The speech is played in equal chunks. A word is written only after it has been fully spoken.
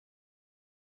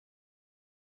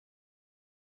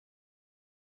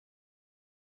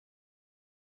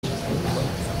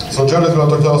So Jared is going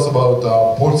to talk to us about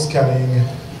port scanning.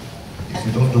 If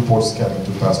you don't do port scanning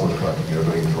to password cracking, you're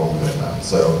doing it wrong with NMAP.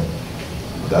 So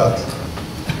with that,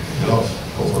 go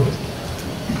for it.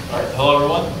 All right, hello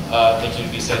everyone. Thank you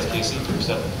to BSidesKC for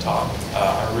accepting the talk.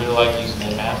 I really like using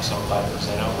NMAP, so I'm glad to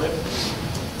present over it.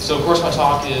 So of course my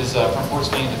talk is from port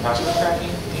scanning to password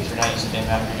cracking. If you're not using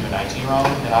NMAP, you're doing IT wrong.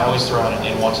 And I always throw out an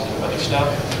N1 to do other stuff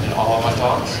in all of my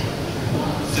talks.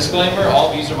 Disclaimer,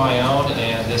 all views are my own,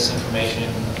 and this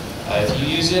information, if you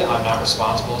use it, I'm not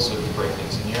responsible, so if you break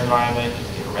things in your environment, if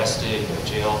you get arrested, you go to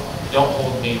jail, don't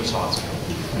hold me responsible.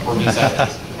 Or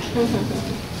BSidesKC.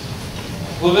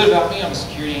 A little bit about me, I'm a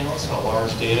security analyst at a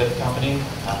large data company.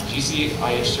 I'm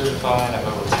GCIH certified. I've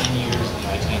over 10 years in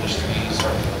the IT industry,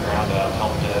 starting from the ground up,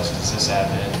 help desk,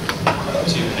 sysadmin,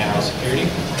 to now security.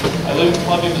 I live in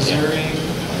Columbia, Missouri,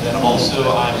 and then also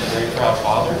I'm a very proud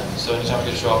father, so anytime I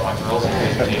get to show off my girls in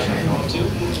presentation, I'm going to.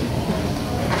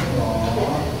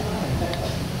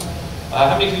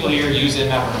 How many people here use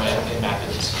NMAP or NMAP?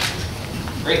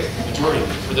 Great, majority.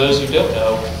 For those who don't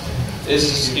know, this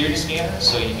is a security scanner,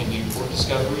 so you can do port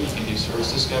discovery, you can do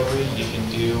service discovery, you can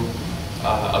do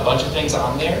a bunch of things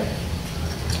on there.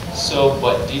 So,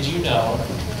 but did you know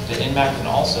that NMAP can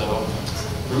also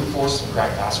brute force and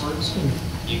crack passwords?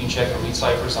 You can check for lead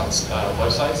ciphers on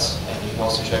websites, and you can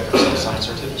also check for self-signed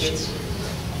certificates.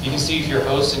 You can see if your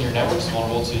host and your network is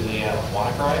vulnerable to the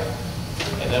WannaCry.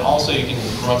 And then also you can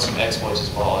run some exploits as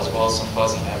well as some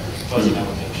fuzzy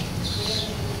applications.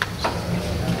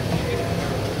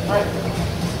 All right.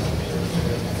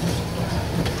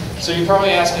 So you're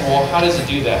probably asking, well, how does it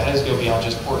do that? How does it go beyond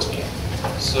just port scan?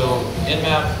 So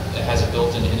NMAP has a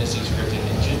built-in NSC scripting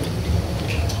engine.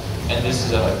 And this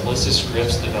is a list of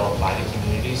scripts developed by the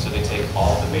community. So they take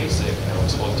all the basic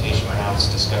exploitation routes,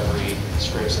 discovery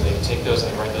scripts, and they take those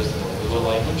and write those in the Lua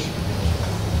language.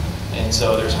 And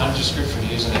so there's hundreds of scripts for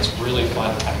use, and it's really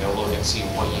fun to kind of go look and see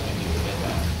what you can do with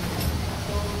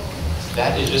NMAP.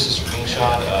 That is just a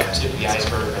screenshot of the tip of the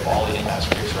iceberg of all the NMAP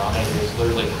scripts are on there. There's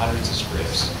literally hundreds of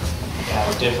scripts that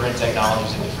have different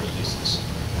technologies and different uses.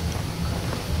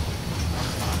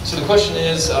 So the question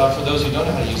is, for those who don't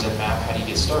know how to use NMAP, how do you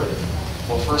get started?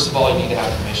 Well, first of all, you need to have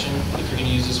permission. If you're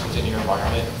going to use this within your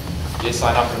environment, get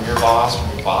signed off from your boss, from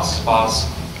your boss's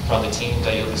boss, from the team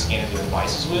that you'll be scanning your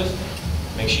devices with.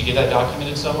 Make sure you get that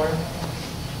documented somewhere.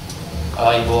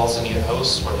 You will also need a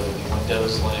host, whether it be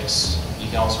Windows, Linux. You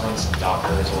can also run some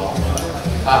Docker as well.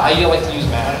 I like to use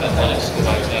Mac and Linux because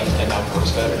I think NMAP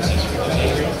works better. It's easier to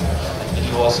configure. And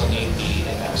you also need the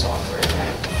NMAP software.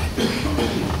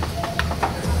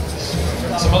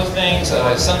 Some other things,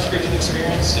 some scripting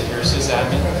experience. If you're a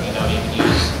sysadmin, you can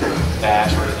use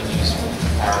Bash or you can use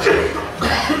PowerShell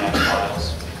Bash files.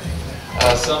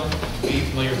 Some be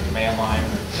familiar with command line.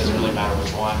 Doesn't really matter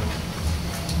which one.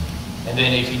 And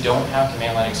then if you don't have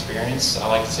command line experience, I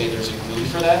like to say there's a GUI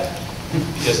for that,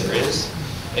 because there is.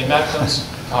 NMAP comes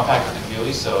compact with the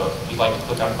GUI, so if you'd like to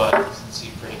click on buttons and see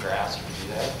pretty graphs, you can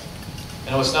do that.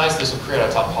 And what's nice, this will create a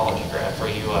topology graph for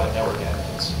you network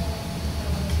admins.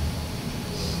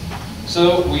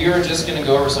 So we are just going to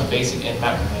go over some basic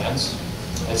NMAP commands.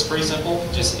 It's pretty simple,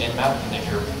 just NMAP and then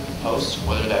your host,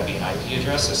 whether that be an IP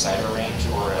address, a CIDR range,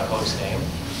 or a host name.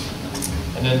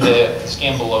 And then the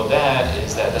scan below that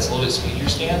is that's a little bit speedier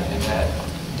scan, and that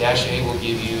 -A will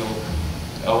give you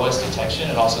OS detection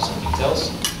and also some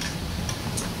details.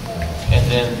 And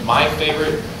then my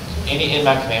favorite, any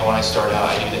NMAP command when I start out,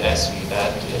 I do the SV.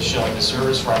 That is showing the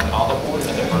service running on the port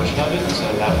and the version of it, so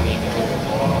that way you can look at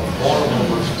vulnerable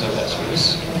versions of that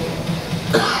service.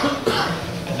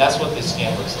 And that's what this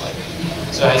scan looks like.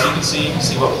 So as you can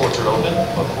see what ports are open,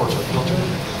 what ports are filtered.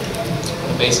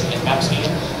 The basic NMAP scan.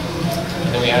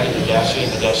 And then we added the -A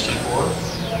and the -G4.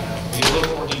 We get a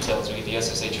little more details. We get the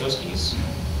SSH host keys.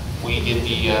 We get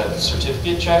the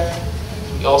certificate check.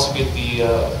 We also get the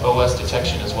OS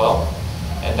detection as well.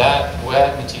 And that, we'll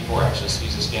add the T4 actually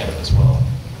speeds the scan up as well.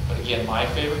 But again, my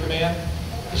favorite command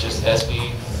is just SV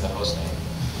and the host name.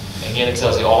 And again, it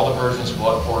tells you all the versions,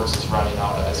 what ports it's running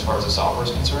on as far as the software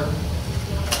is concerned.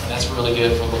 And that's really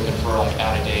good for looking for like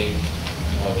out-of-date,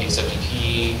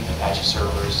 DSFTP, Apache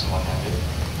servers, and what have you.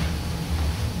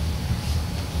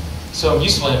 So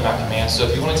useful NMAP commands. So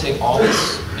if you want to take all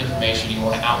this information, you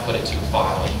want to output it to a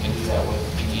file, you can do that with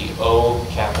the O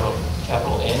capital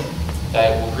N.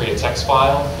 That will create a text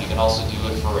file. You can also do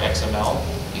it for XML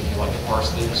if you like to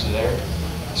parse things through there.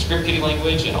 Script kiddie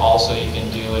language, and also you can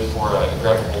do it for a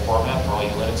graphical format for all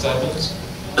you Linux admins.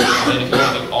 And then if you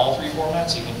want to do all three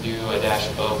formats, you can do a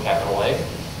 -O capital A.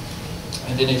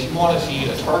 And then if you want to feed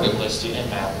a target list to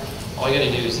NMAP, all you got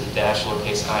to do is a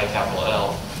 -lowercase I capital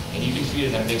L. and you can feed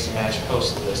it a mix and match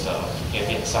host list of. You have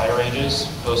the insider ranges,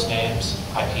 host names,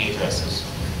 IP addresses.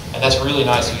 And that's really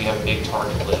nice if you have a big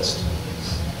target list.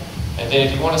 And then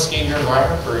if you want to scan your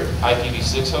environment for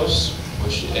IPv6 hosts,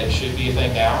 which it should be a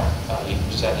thing now, you can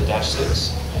just add the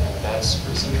 -6, and that's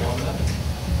pretty simple on that.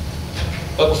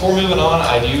 But before moving on,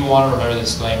 I do want to remember the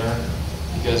disclaimer,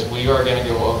 because we are going to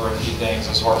go over a few things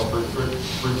as far as brute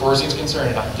forcing is concerned,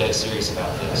 and I'm dead serious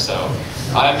about this. So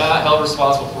I am not held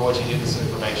responsible for what you do with this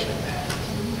information.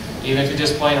 Even if you're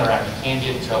just playing around, you can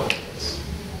get in trouble with this.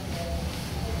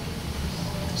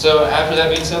 So after that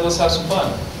being said, let's have some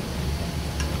fun.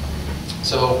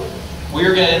 So we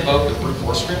are going to invoke the brute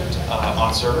force script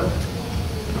on server.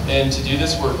 And to do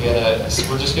this, we're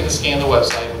just going to scan the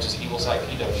website, which is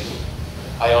evilsite.pw.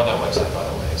 I own that website, by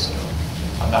the way, so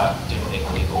I'm not doing anything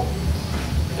illegal.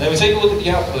 And then we take a look at the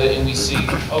output and we see,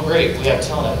 oh great, we have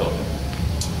Telnet open.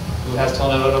 Who has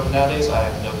Telnet open nowadays? I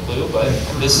have no clue, but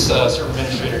this server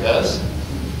administrator does.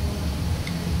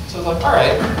 So it's like, all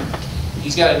right,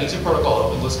 he's got a user protocol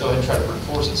open, let's go ahead and try to brute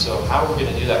force it. So how we're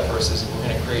going to do that first is we're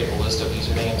going to create a list of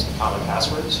usernames and common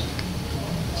passwords.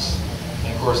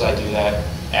 And of course I do that,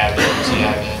 admin,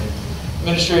 admin,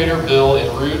 administrator, bill,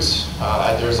 and root.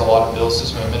 There's a lot of bill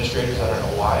system administrators, I don't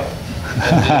know why.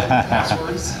 And then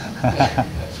passwords.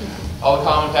 All the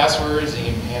common passwords,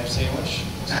 and ham sandwich.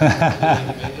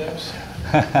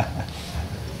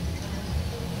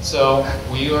 So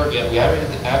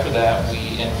after that,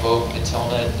 we invoke the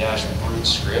telnet-brute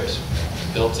script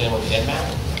built in with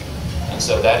NMAP. And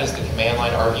so that is the command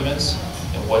line arguments.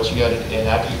 And what you got to, and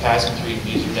after you pass them through your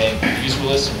username, user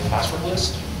list, and your password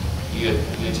list, you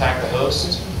attack the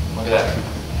host. Look at that.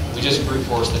 We just brute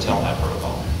force the telnet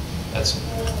protocol. That's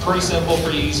pretty simple,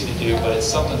 pretty easy to do, but it's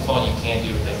something fun you can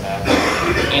do with NMAP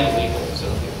and illegal, so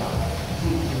don't get caught.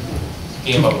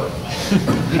 Game over.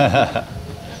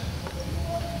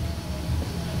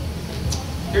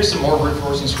 Here's some more brute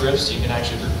forcing scripts. You can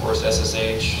actually brute force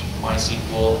SSH,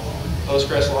 MySQL,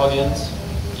 Postgres logins.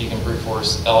 You can brute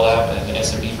force LDAP and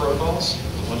SMB protocols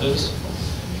with Windows.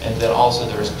 And then also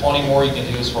there's plenty more you can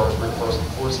do as far as brute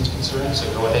forcing is concerned, so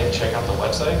go ahead and check out the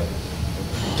website.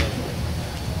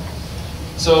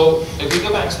 So if we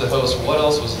go back to the host, what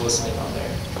else was listening on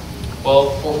there?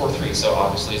 Well, 443, so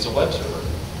obviously it's a web server.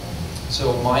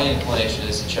 So my inclination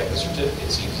is to check the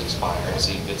certificate, see if it's expired,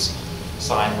 see if it's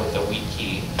signed with a weak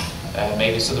key,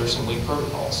 maybe so there's some weak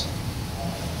protocols.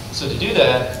 So to do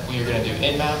that, we are going to do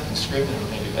nmap and script, and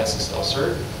we're going to do SSL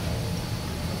cert.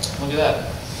 Look at that.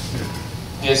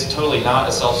 It's totally not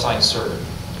a self-signed cert,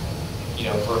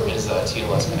 for his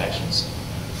TLS connections.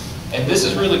 And this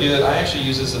is really good. I actually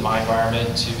use this in my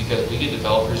environment too, because we get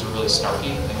developers who are really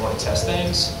snarky and want to test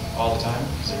things all the time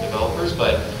because they're developers,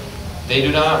 but they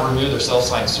do not remove their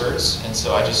self-signed certs, and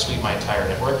so I just sweep my entire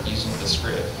network using the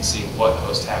script and see what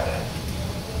hosts have that.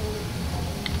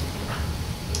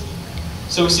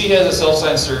 So we see he has a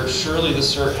self-signed cert. Surely the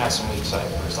cert has some weak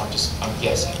ciphers. I'm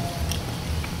guessing.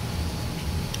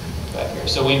 Back here.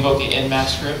 So we invoke the nmap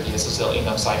script, the SSL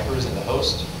enum ciphers in the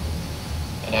host.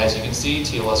 And as you can see,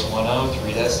 TLS 1.0,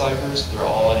 3DES ciphers, they're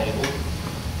all enabled.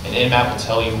 And nmap will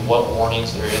tell you what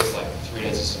warnings there is, like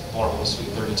 3DES is vulnerable to Suite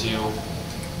 32,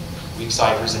 weak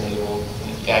ciphers enabled,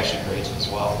 and it actually grades it as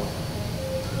well.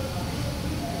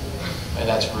 And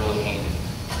that's really handy.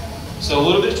 So a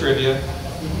little bit of trivia.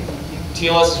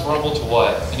 TLS is vulnerable to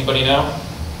what? Anybody know?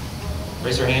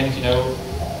 Raise your hand if you know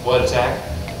what attack.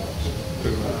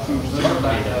 Is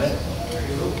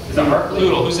that Mark?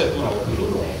 Poodle. Who said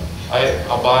poodle?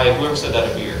 I'll buy whoever said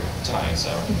that a beer tonight.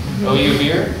 So, oh, you a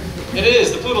beer? It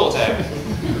is the poodle attack.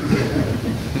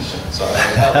 Sorry,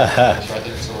 I tried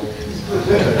to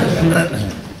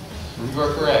You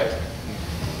are correct.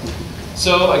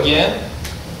 So again,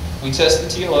 we test the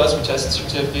TLS, we test the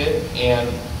certificate, and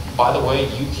by the way,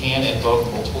 you can invoke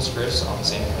multiple scripts on the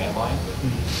same command line.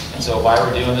 And so while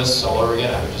we're doing this all over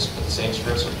again, I would just put the same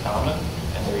scripts with common,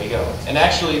 and there you go. And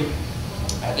actually,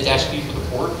 it's actually for the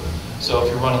port. So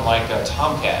if you're running like a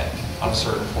Tomcat on a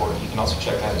certain port, you can also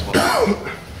check that as well.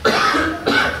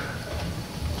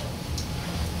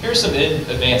 Here's some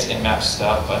advanced nmap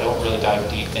stuff. I don't really dive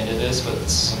deep into this, but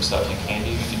it's some stuff you can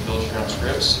do. You can build your own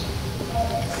scripts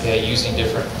using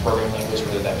different programming languages,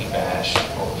 whether that be Bash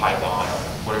or Python or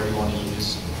whatever you want to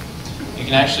use. You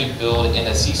can actually build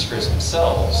NSC scripts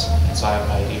themselves. And so I have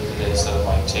an idea for this of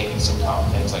like taking some common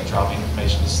things like dropping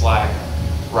information to Slack,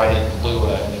 write it in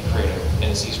Lua, and then create an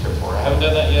NSC script for it. I haven't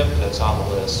done that yet, but that's on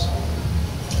the list.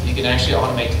 You can actually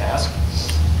automate tasks.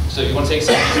 So if you want to take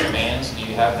some of these commands and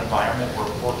you have an environment where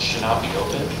ports should not be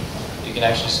open, you can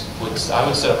actually, I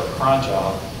would set up a cron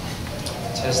job,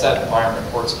 test that environment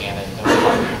port scan, and then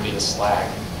it would be a Slack,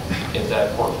 if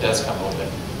that port does come open.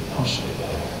 I'll show you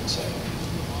that in a second.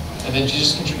 And then you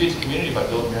just contribute to the community by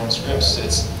building your own scripts.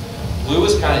 Glue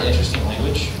is kind of an interesting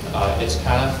language. It's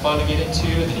kind of fun to get into,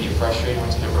 and then you get frustrated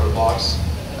once you hit roadblocks.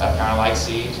 Kind of like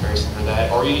C, it's very similar to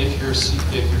that. Or if you're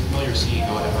familiar with C,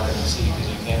 go ahead and write in C because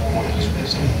you can import new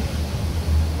scripts in.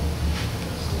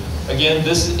 Again,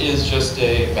 this is just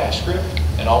a bash script,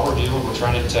 and all we're doing, we're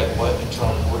trying to detect what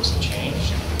internal ports have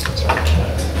changed.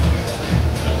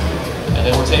 And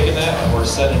then we're taking that and we're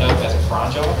setting it up as a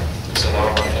cron job. So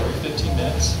that'll run every 15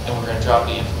 minutes, and we're going to drop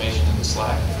the information into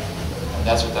Slack. And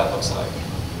that's what that looks like.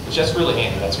 Which that's really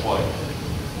handy. That's what?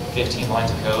 15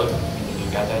 lines of code. And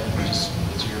you've got that, you can just,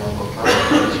 it's your own little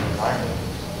environment.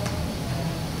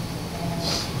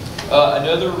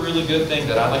 Another really good thing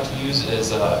that I like to use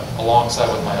is alongside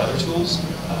with my other tools.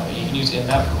 You can use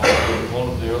NMAP for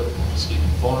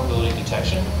vulnerability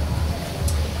detection.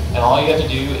 And all you have to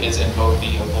do is invoke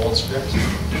the vuln script.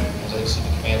 As you see the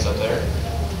commands up there.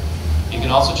 You can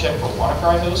also check for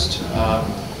WannaCry host.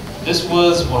 This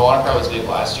was when WannaCry was big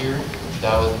last year.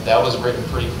 That was written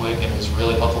pretty quick, and it was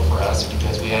really helpful for us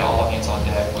because we had all hands on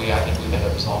deck. I think we had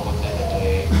it resolved within a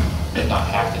day, if not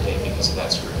half the day, because of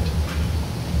that script.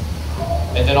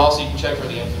 And then also you can check for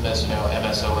the infamous,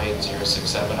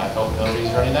 MS08067. I hope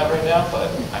nobody's running that right now, but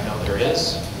I know there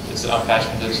is. It's an unpatched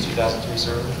Windows 2003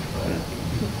 server.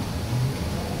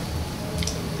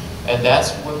 And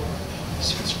that's what.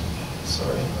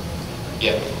 Sorry.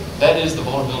 Yeah, that is the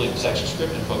vulnerability detection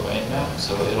script invoked by NMAP,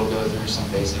 so it'll go through some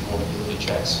basic vulnerability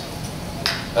checks.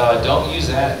 Don't use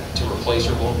that to replace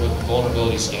your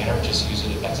vulnerability scanner, just use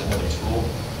it as another tool.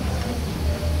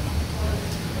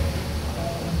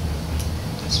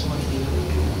 This one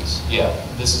is, yeah,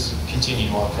 this is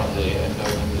continuing on from the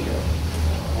invoking the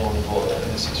vulnerable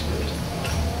NSC script.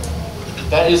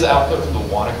 That is the output from the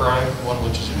WannaCry one,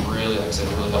 which is really, like I said,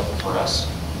 really helpful for us.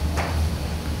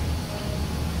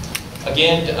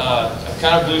 Again, I've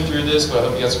kind of blew through this, but I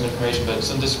hope you got some information, but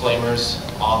some disclaimers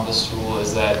on this tool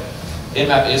is that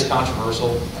NMAP is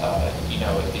controversial.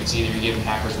 It's either you're giving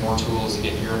hackers more tools to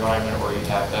get in your environment or you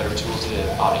have better tools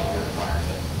to audit your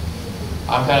environment.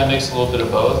 I'm kind of mixed a little bit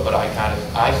of both, but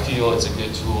I feel it's a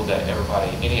good tool that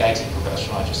everybody, any IT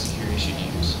professional, not just security, should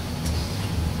use.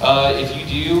 If you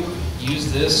do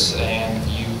use this and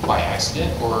you, by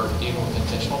accident or even with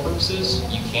intentional purposes,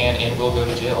 you can and will go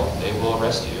to jail. They will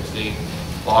arrest you. If they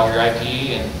log your IP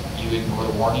and you ignore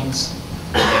the warnings,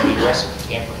 you can be arrested for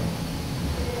tampering.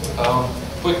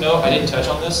 Quick note, I didn't touch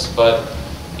on this, but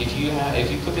if you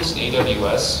put this in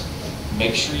AWS,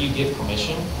 make sure you give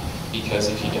permission, because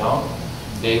if you don't,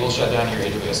 they will shut down your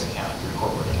AWS account, your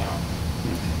corporate account.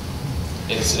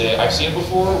 I've seen it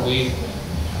before.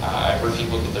 I've heard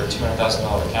people get their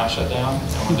 $200,000 account shut down,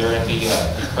 and when they're in the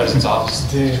president's office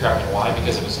describing why,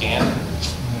 because it was scanned.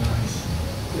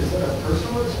 Is that a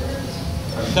personal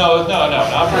experience? No,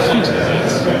 not personal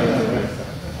experience.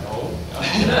 No.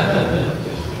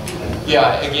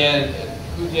 Yeah, again,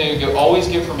 you always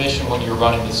give permission when you're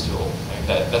running this tool.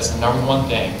 That's the number one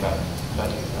thing about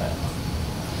doing that.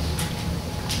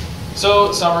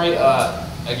 So, summary.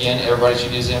 Again, everybody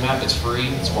should use NMAP. It's free.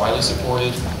 It's widely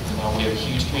supported. We have a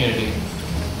huge community.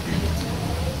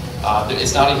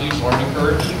 It's not a huge learning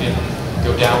curve. You can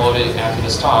go download it after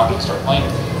this talk and start playing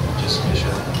with it. Just make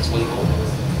sure it's legal.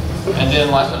 And then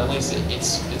last but not least,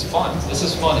 it's fun. This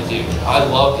is fun to do. I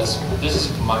love this. This is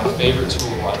my favorite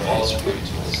tool out of all security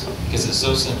tools because it's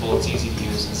so simple, it's easy to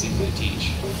use, and it's easy to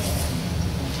teach.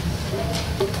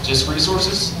 Just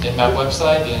resources, NMAP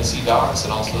website, the NC docs,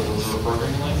 and also the Lua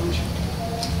programming language.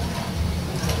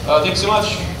 Thanks so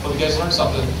much. Hope you guys learned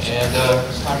something, and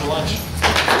it's time for lunch.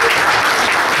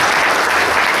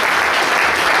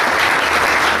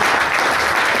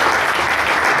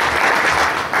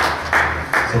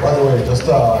 So by the way, just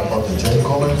about the Jen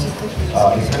comment,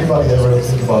 if anybody ever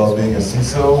think about being a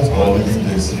CISO or leading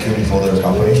the security for their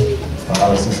company,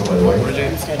 I'm a CISO by the way, but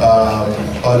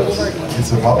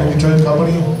it's a publicly traded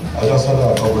company. I just had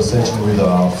a conversation with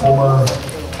a former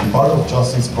Department of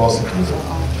Justice prosecutor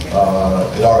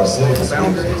at RSA this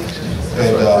week,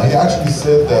 and he actually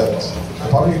said that a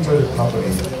publicly traded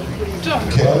company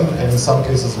can, and in some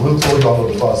cases will, throw you out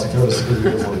of the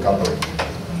security for the company.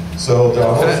 So there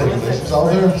are a lot of regulations out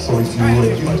there, so if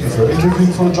you're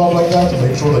interviewing for a job like that,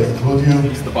 make sure they include you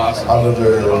under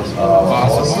their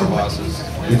policy,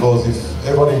 because if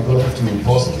everybody is going to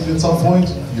prosecute at some point,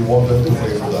 you want them to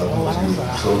pay for that.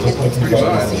 So just like you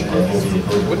guys,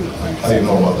 I didn't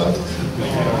know about that.